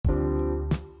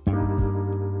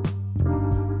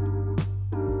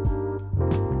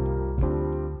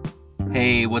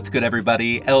Hey, what's good,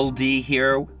 everybody? LD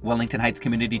here, Wellington Heights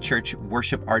Community Church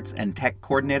Worship Arts and Tech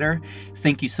Coordinator.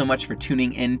 Thank you so much for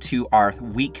tuning into our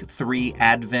Week 3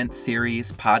 Advent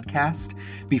Series podcast.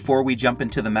 Before we jump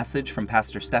into the message from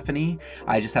Pastor Stephanie,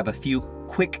 I just have a few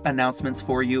quick announcements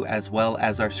for you as well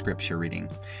as our scripture reading.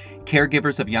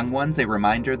 Caregivers of young ones, a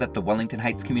reminder that the Wellington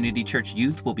Heights Community Church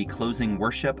youth will be closing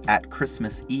worship at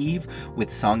Christmas Eve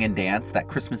with song and dance. That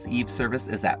Christmas Eve service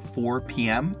is at 4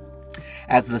 p.m.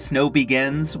 As the snow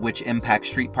begins, which impacts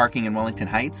street parking in Wellington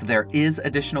Heights, there is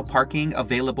additional parking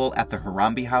available at the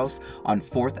Harambee House on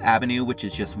 4th Avenue, which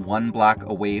is just 1 block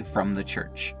away from the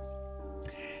church.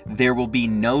 There will be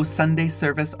no Sunday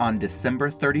service on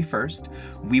December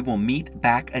 31st. We will meet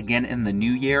back again in the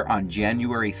new year on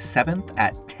January 7th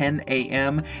at 10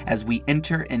 a.m. as we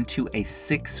enter into a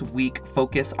 6-week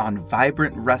focus on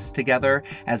vibrant rest together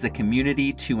as a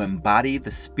community to embody the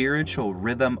spiritual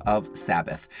rhythm of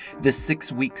Sabbath. This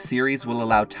 6-week series will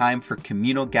allow time for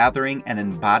communal gathering and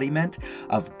embodiment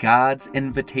of God's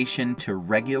invitation to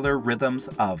regular rhythms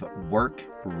of work,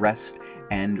 rest,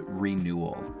 and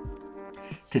renewal.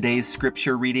 Today's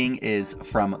scripture reading is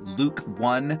from Luke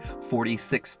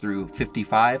 1:46 through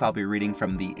 55. I'll be reading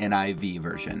from the NIV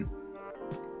version.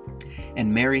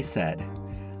 And Mary said,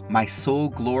 "My soul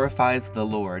glorifies the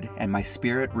Lord, and my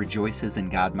spirit rejoices in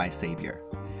God my Savior,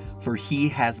 for he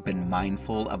has been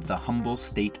mindful of the humble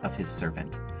state of his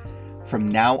servant. From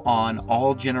now on,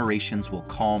 all generations will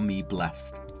call me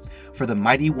blessed. For the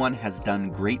Mighty One has done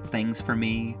great things for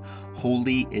me.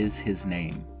 Holy is his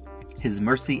name. His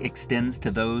mercy extends to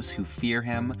those who fear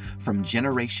him from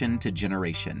generation to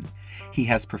generation. He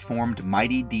has performed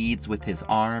mighty deeds with his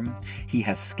arm. He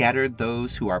has scattered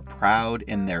those who are proud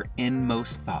in their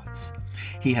inmost thoughts.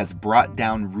 He has brought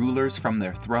down rulers from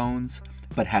their thrones,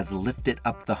 but has lifted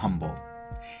up the humble.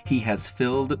 He has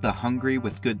filled the hungry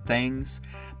with good things,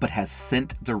 but has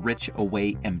sent the rich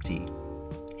away empty.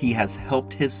 He has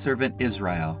helped his servant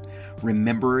Israel,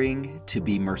 remembering to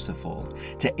be merciful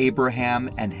to Abraham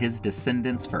and his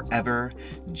descendants forever,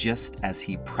 just as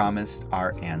he promised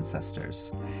our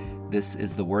ancestors." This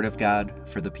is the word of God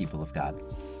for the people of God.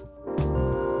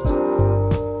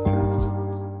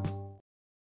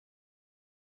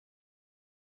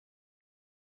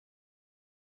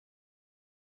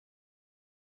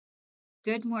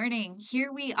 Good morning.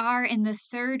 Here we are in the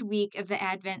 3rd week of the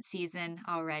Advent season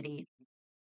already.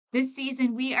 This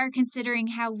season, we are considering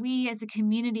how we as a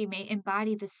community may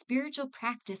embody the spiritual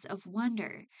practice of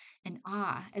wonder and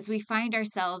awe as we find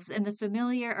ourselves in the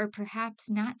familiar or perhaps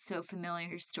not so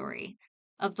familiar story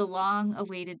of the long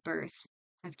awaited birth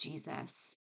of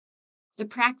Jesus. The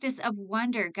practice of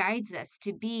wonder guides us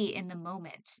to be in the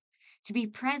moment, to be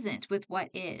present with what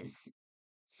is.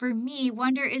 For me,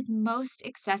 wonder is most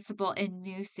accessible in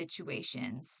new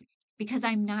situations because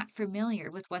I'm not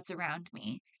familiar with what's around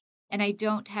me and I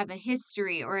don't have a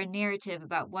history or a narrative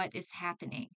about what is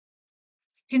happening.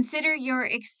 Consider your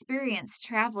experience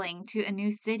traveling to a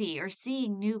new city or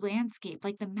seeing new landscape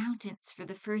like the mountains for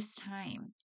the first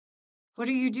time. What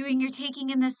are you doing? You're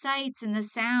taking in the sights and the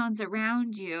sounds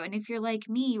around you, and if you're like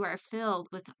me, you are filled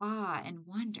with awe and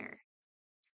wonder.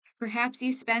 Perhaps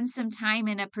you spend some time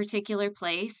in a particular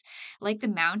place, like the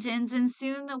mountains, and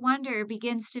soon the wonder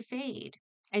begins to fade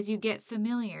as you get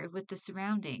familiar with the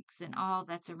surroundings and all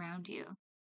that's around you.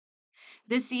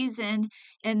 This season,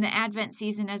 in the Advent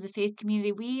season as a faith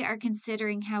community, we are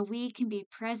considering how we can be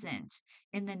present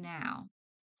in the now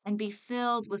and be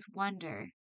filled with wonder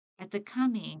at the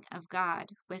coming of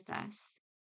God with us.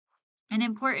 An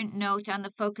important note on the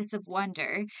focus of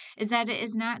wonder is that it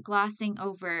is not glossing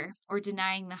over or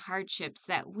denying the hardships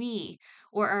that we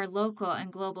or our local and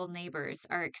global neighbors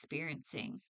are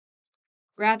experiencing.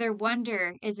 Rather,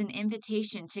 wonder is an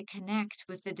invitation to connect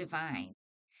with the divine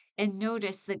and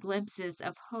notice the glimpses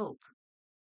of hope,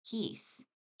 peace,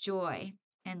 joy,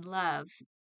 and love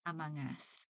among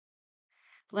us.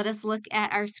 Let us look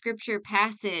at our scripture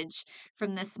passage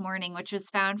from this morning, which was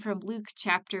found from Luke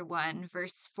chapter 1,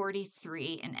 verse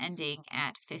 43 and ending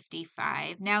at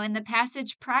 55. Now, in the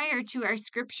passage prior to our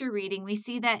scripture reading, we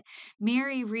see that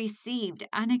Mary received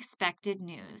unexpected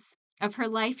news of her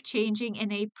life changing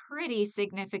in a pretty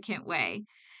significant way.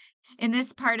 In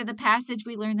this part of the passage,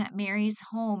 we learn that Mary's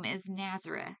home is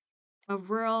Nazareth, a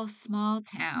rural small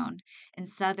town in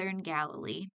southern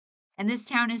Galilee. And this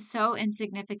town is so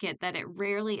insignificant that it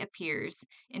rarely appears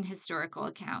in historical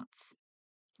accounts.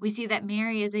 We see that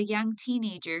Mary is a young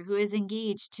teenager who is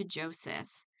engaged to Joseph.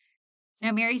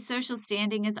 Now, Mary's social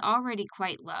standing is already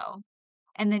quite low,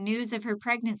 and the news of her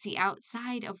pregnancy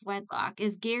outside of wedlock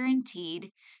is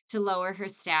guaranteed to lower her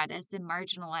status and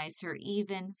marginalize her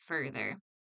even further.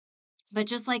 But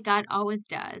just like God always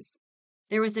does,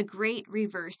 there was a great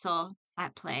reversal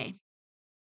at play.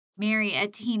 Mary, a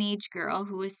teenage girl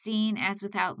who was seen as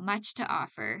without much to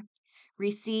offer,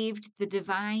 received the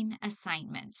divine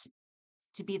assignment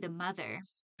to be the mother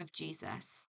of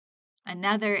Jesus.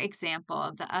 Another example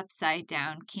of the upside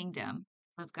down kingdom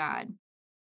of God.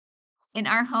 In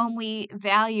our home, we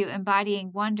value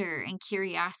embodying wonder and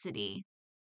curiosity.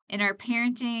 In our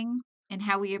parenting and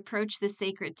how we approach the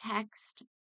sacred text,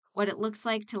 what it looks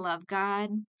like to love God,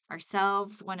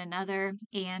 ourselves, one another,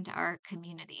 and our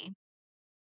community.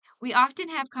 We often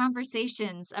have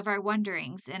conversations of our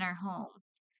wonderings in our home.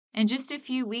 And just a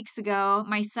few weeks ago,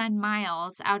 my son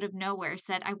Miles, out of nowhere,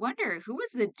 said, "I wonder who was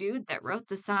the dude that wrote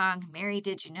the song, Mary,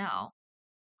 Did You Know?"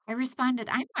 I responded,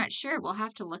 "I'm not sure. We'll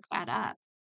have to look that up."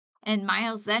 And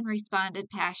Miles then responded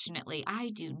passionately, "I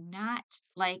do not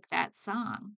like that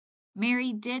song.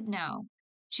 Mary did know.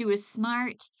 She was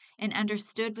smart and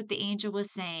understood what the angel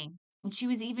was saying, and she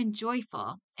was even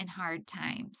joyful in hard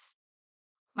times."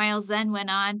 Miles then went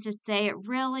on to say, "It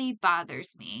really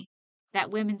bothers me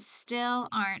that women still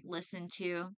aren't listened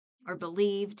to or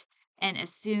believed and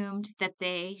assumed that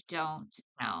they don't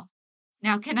know."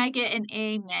 Now, can I get an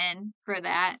amen for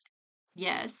that?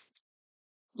 Yes.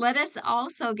 Let us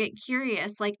also get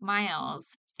curious like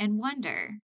Miles and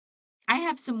wonder. I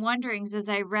have some wonderings as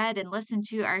I read and listened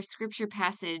to our scripture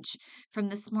passage from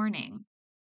this morning.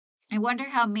 I wonder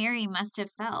how Mary must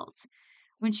have felt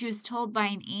when she was told by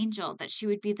an angel that she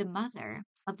would be the mother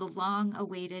of the long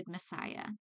awaited Messiah,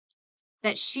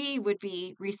 that she would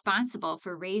be responsible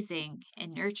for raising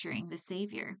and nurturing the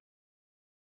Savior.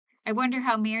 I wonder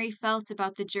how Mary felt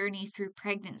about the journey through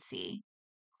pregnancy,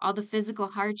 all the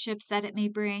physical hardships that it may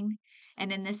bring,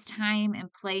 and in this time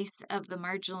and place of the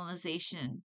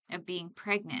marginalization of being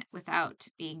pregnant without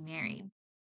being married.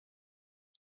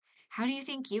 How do you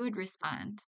think you would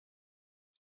respond?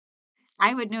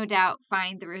 I would no doubt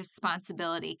find the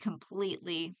responsibility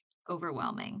completely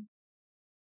overwhelming.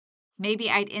 Maybe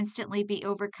I'd instantly be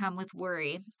overcome with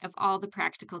worry of all the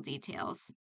practical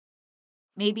details.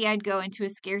 Maybe I'd go into a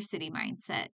scarcity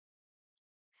mindset.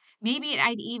 Maybe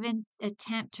I'd even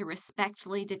attempt to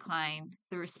respectfully decline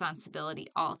the responsibility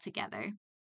altogether.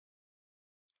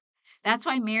 That's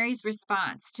why Mary's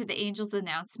response to the angel's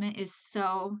announcement is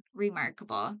so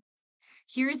remarkable.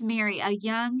 Here's Mary, a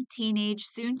young teenage,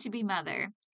 soon to be mother,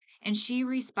 and she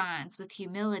responds with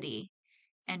humility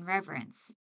and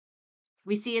reverence.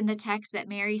 We see in the text that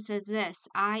Mary says this,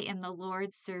 "I am the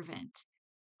Lord's servant.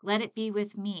 Let it be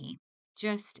with me,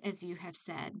 just as you have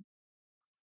said."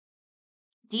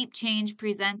 Deep change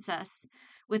presents us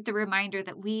with the reminder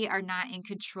that we are not in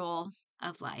control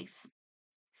of life.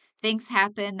 Things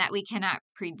happen that we cannot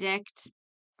predict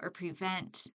or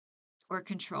prevent or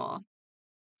control.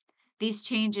 These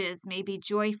changes may be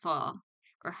joyful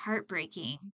or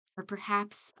heartbreaking, or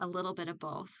perhaps a little bit of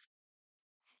both.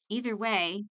 Either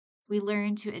way, we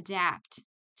learn to adapt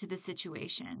to the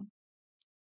situation.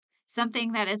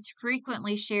 Something that is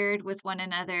frequently shared with one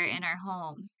another in our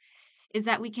home is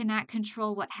that we cannot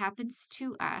control what happens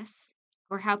to us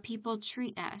or how people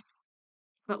treat us,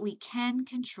 but we can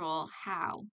control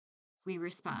how we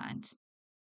respond.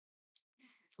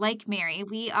 Like Mary,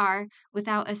 we are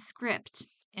without a script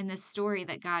in the story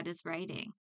that God is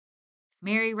writing.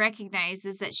 Mary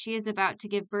recognizes that she is about to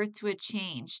give birth to a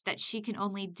change that she can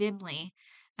only dimly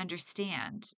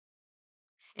understand.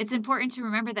 It's important to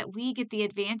remember that we get the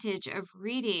advantage of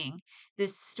reading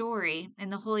this story in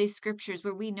the Holy Scriptures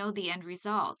where we know the end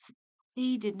result.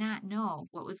 They did not know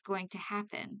what was going to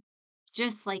happen,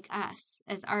 just like us,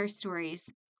 as our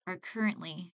stories are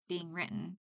currently being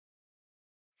written.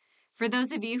 For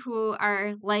those of you who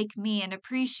are like me and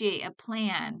appreciate a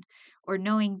plan or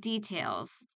knowing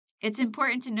details, it's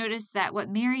important to notice that what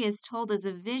Mary is told is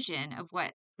a vision of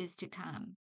what is to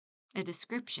come, a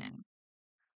description,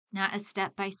 not a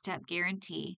step-by-step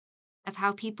guarantee of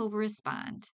how people will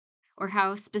respond or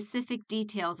how specific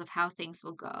details of how things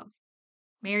will go.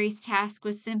 Mary's task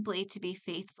was simply to be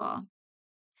faithful,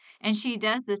 and she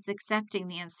does this accepting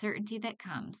the uncertainty that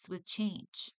comes with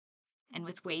change and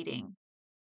with waiting.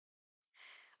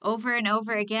 Over and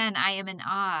over again, I am in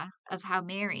awe of how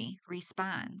Mary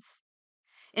responds.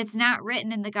 It's not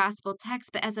written in the gospel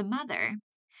text, but as a mother,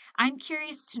 I'm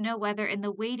curious to know whether in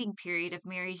the waiting period of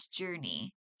Mary's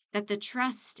journey, that the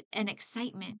trust and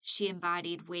excitement she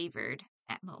embodied wavered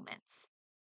at moments.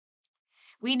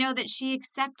 We know that she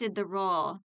accepted the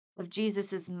role of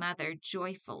Jesus' mother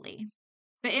joyfully.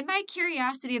 But in my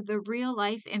curiosity of the real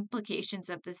life implications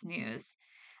of this news,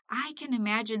 I can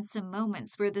imagine some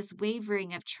moments where this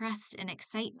wavering of trust and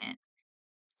excitement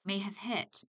may have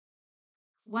hit.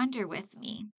 Wonder with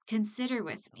me, consider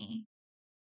with me.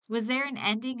 Was there an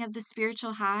ending of the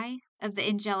spiritual high of the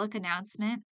angelic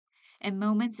announcement and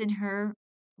moments in her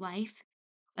life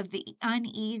of the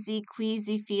uneasy,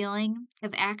 queasy feeling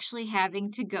of actually having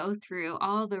to go through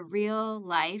all the real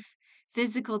life,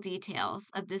 physical details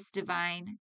of this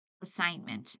divine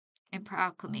assignment and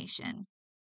proclamation?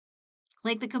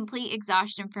 Like the complete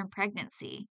exhaustion from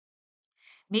pregnancy.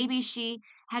 Maybe she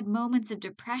had moments of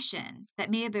depression that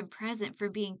may have been present for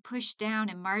being pushed down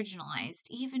and marginalized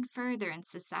even further in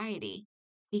society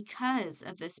because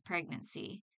of this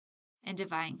pregnancy and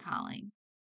divine calling.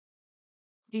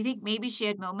 Do you think maybe she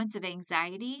had moments of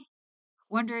anxiety,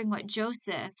 wondering what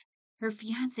Joseph, her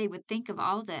fiance, would think of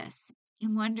all this,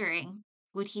 and wondering,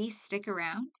 would he stick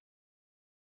around?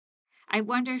 I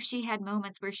wonder if she had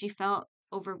moments where she felt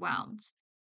overwhelmed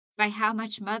by how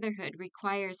much motherhood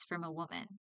requires from a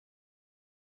woman.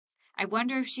 I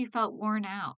wonder if she felt worn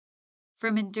out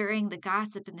from enduring the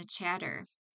gossip and the chatter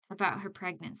about her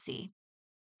pregnancy.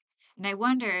 And I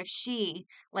wonder if she,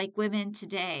 like women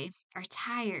today, are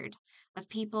tired of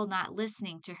people not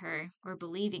listening to her or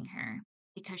believing her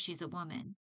because she's a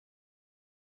woman.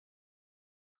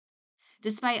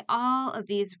 Despite all of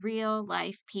these real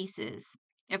life pieces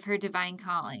of her divine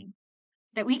calling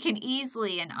that we can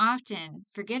easily and often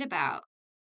forget about,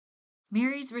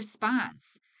 Mary's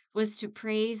response was to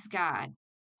praise God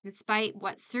despite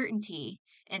what certainty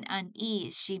and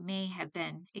unease she may have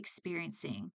been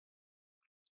experiencing.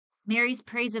 Mary's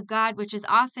praise of God, which is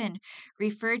often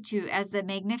referred to as the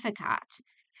Magnificat.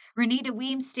 Renita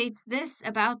Weems states this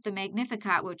about the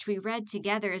Magnificat, which we read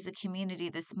together as a community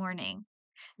this morning.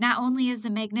 Not only is the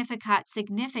Magnificat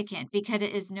significant because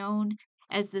it is known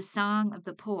as the Song of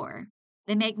the Poor,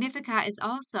 the Magnificat is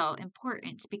also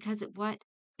important because of what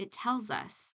it tells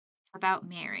us about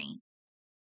Mary.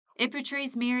 It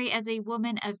portrays Mary as a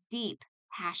woman of deep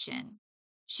passion.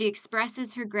 She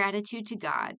expresses her gratitude to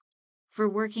God for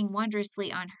working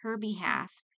wondrously on her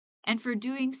behalf and for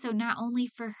doing so not only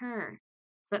for her,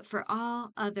 but for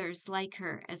all others like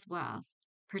her as well,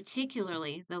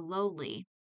 particularly the lowly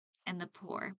and the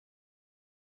poor.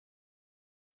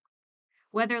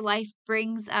 Whether life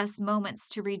brings us moments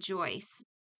to rejoice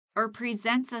or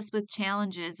presents us with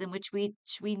challenges in which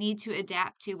we need to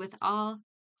adapt to with all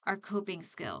our coping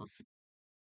skills,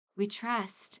 we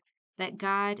trust that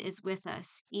God is with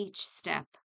us each step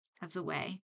of the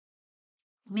way.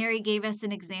 Mary gave us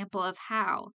an example of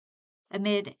how,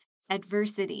 amid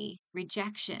adversity,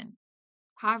 rejection,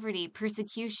 poverty,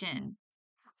 persecution,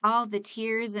 all the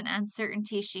tears and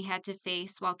uncertainty she had to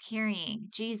face while carrying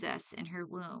Jesus in her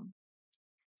womb,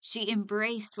 she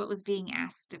embraced what was being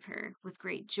asked of her with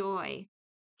great joy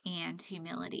and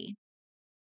humility.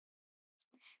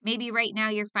 Maybe right now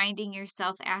you're finding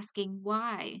yourself asking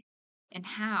why and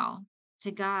how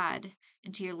to God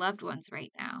and to your loved ones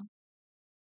right now.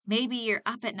 Maybe you're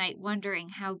up at night wondering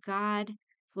how God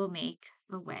will make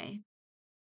a way.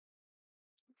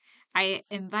 I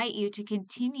invite you to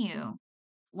continue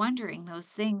wondering those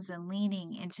things and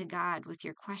leaning into God with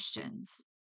your questions.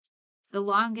 The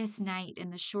longest night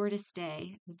and the shortest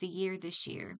day of the year this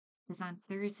year is on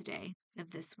Thursday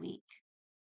of this week.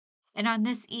 And on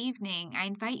this evening, I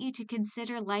invite you to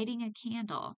consider lighting a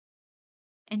candle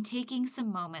and taking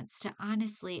some moments to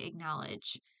honestly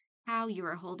acknowledge how you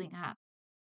are holding up.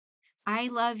 I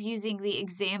love using the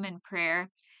Examen prayer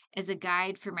as a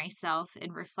guide for myself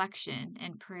in reflection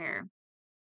and prayer.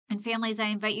 And families, I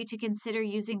invite you to consider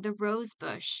using the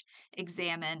Rosebush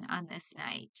Examen on this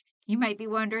night. You might be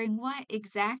wondering, what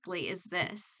exactly is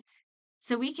this?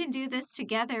 So we can do this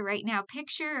together right now.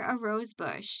 Picture a rose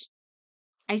bush.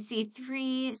 I see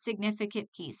 3 significant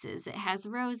pieces. It has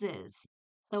roses,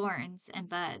 thorns, and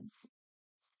buds.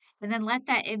 And then let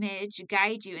that image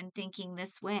guide you in thinking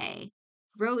this way.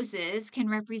 Roses can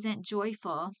represent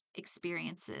joyful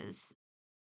experiences.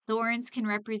 Thorns can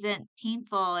represent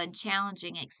painful and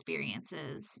challenging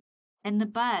experiences. And the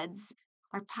buds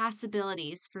are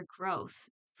possibilities for growth,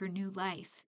 for new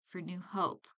life, for new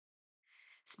hope.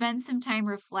 Spend some time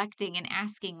reflecting and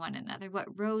asking one another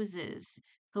what roses,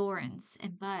 thorns,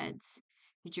 and buds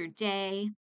did your day,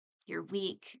 your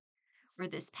week, or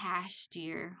this past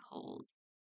year hold.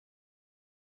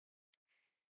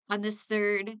 On this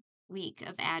 3rd week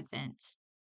of Advent,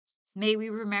 may we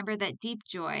remember that deep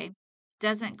joy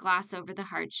doesn't gloss over the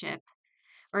hardship,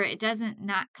 or it doesn't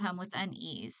not come with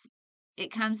unease.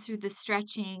 It comes through the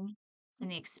stretching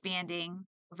and the expanding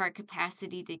of our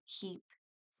capacity to keep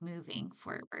moving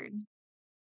forward.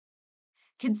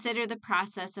 Consider the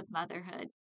process of motherhood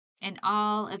in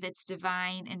all of its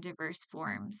divine and diverse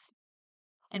forms.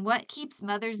 And what keeps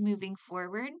mothers moving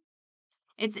forward?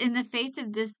 It's in the face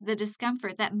of the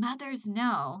discomfort that mothers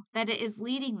know that it is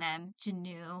leading them to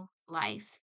new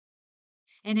life.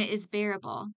 And it is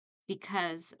bearable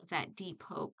because of that deep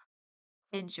hope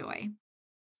and joy.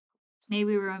 May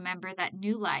we remember that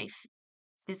new life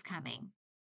is coming.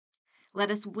 Let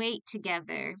us wait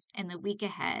together in the week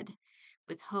ahead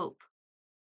with hope,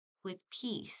 with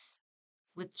peace,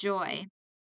 with joy,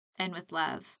 and with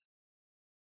love.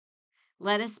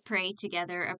 Let us pray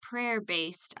together a prayer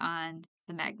based on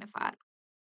the Magnificat.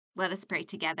 Let us pray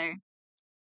together.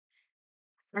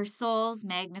 Our souls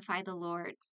magnify the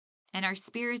Lord, and our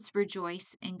spirits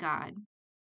rejoice in God.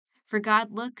 For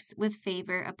God looks with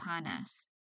favor upon us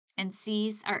and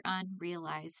sees our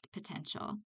unrealized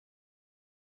potential.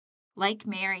 Like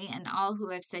Mary and all who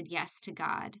have said yes to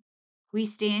God, we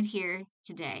stand here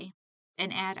today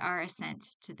and add our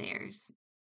assent to theirs.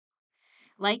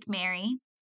 Like Mary,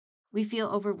 we feel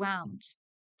overwhelmed.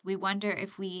 We wonder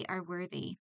if we are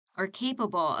worthy or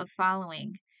capable of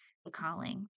following the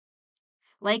calling.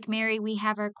 Like Mary, we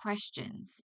have our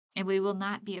questions, and we will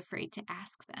not be afraid to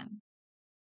ask them.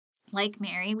 Like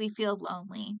Mary, we feel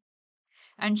lonely,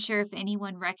 unsure if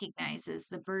anyone recognizes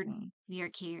the burden we are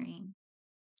carrying.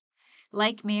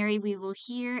 Like Mary, we will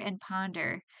hear and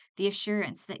ponder the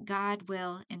assurance that God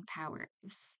will empower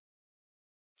us.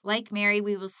 Like Mary,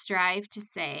 we will strive to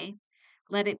say,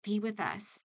 "Let it be with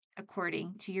us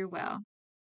according to your will."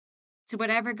 So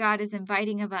whatever God is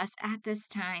inviting of us at this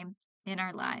time in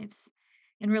our lives,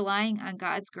 and relying on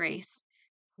God's grace,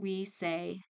 we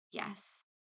say yes.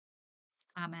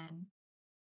 Amen.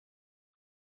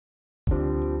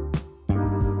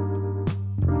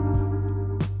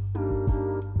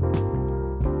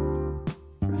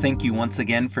 Thank you once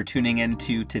again for tuning in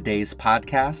to today's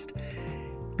podcast.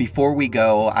 Before we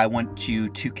go, I want you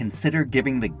to consider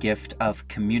giving the gift of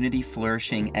community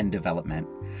flourishing and development.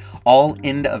 All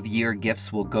end-of-year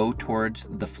gifts will go towards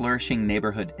the Flourishing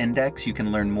Neighborhood Index. You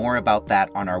can learn more about that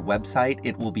on our website.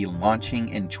 It will be launching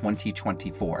in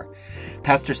 2024.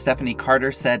 Pastor Stephanie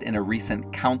Carter said in a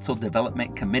recent Council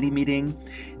Development Committee meeting,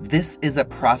 "This is a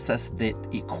process that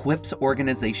equips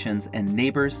organizations and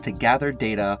neighbors to gather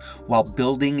data while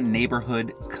building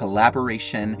neighborhood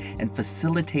collaboration and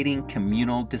facilitating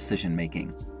communal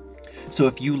decision-making." So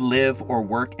if you live or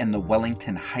work in the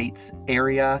Wellington Heights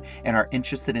area and are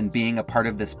interested in being a part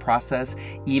of this process,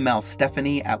 email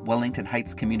Stephanie at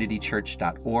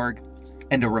wellingtonheightscommunitychurch.org.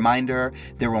 And a reminder,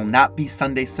 there will not be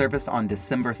Sunday service on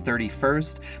December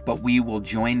 31st, but we will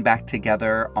join back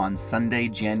together on Sunday,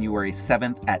 January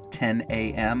 7th at 10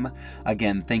 a.m.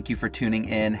 Again, thank you for tuning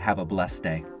in. Have a blessed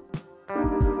day.